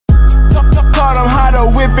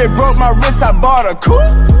it, broke my wrist, I bought a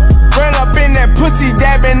coupe. Ran up in that pussy,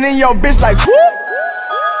 dabbing in your bitch like whoop.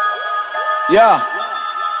 Yeah.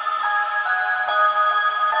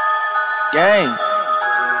 Gang.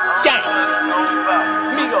 Gang.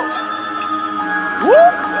 Migo.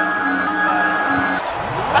 Whoop.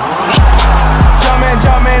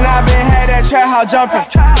 Jumpman, I been had that trap house jumping.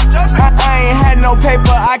 I ain't had no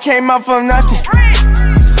paper, I came up from nothing.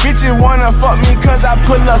 Bitches wanna fuck me cause I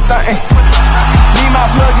pull up stuntin'. Need my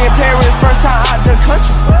plug in Paris, first time out the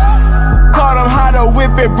country. Taught them how to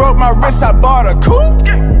whip it, broke my wrist, I bought a coupe.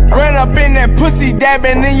 Ran up in that pussy,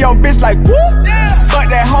 dabbing in your bitch like whoop. Fuck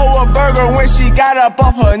that hoe a burger when she got up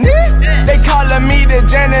off her knees. They callin' me the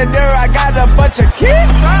janitor, I got a bunch of kids.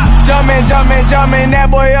 Jumpin', that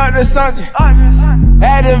boy up to something.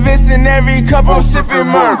 Had a Vince in every cup, I'm sippin'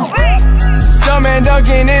 murder. Jumpin',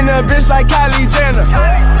 dunkin' in the bitch like Kylie Jenner.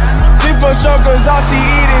 Different strokers, all she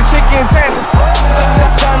eatin' chicken tenders.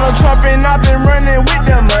 Donald Trump and I been running with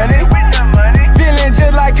the money. Feeling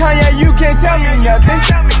just like Kanye, you can't tell me nothing.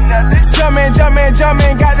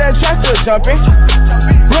 Jumpin', got that trash still jumpin'.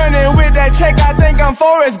 Running with that check, I think I'm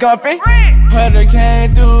Forrest Gumpin'. Heard I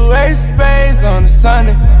came through ace spades on a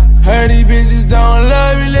Sunday. Heard these bitches don't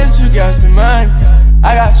love you unless you got some money.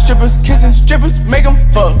 I got strippers kissing strippers, make them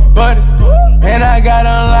fuck buddies. And I got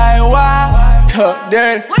them like wild, cup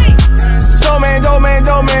dirty. Dope man,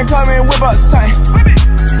 come and whip up something.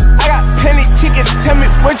 I got plenty chickens, tell me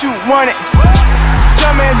what you want it.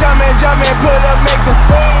 Jumpin', put up, make the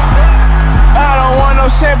scene. I don't want no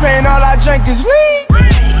champagne, all I drink is lean.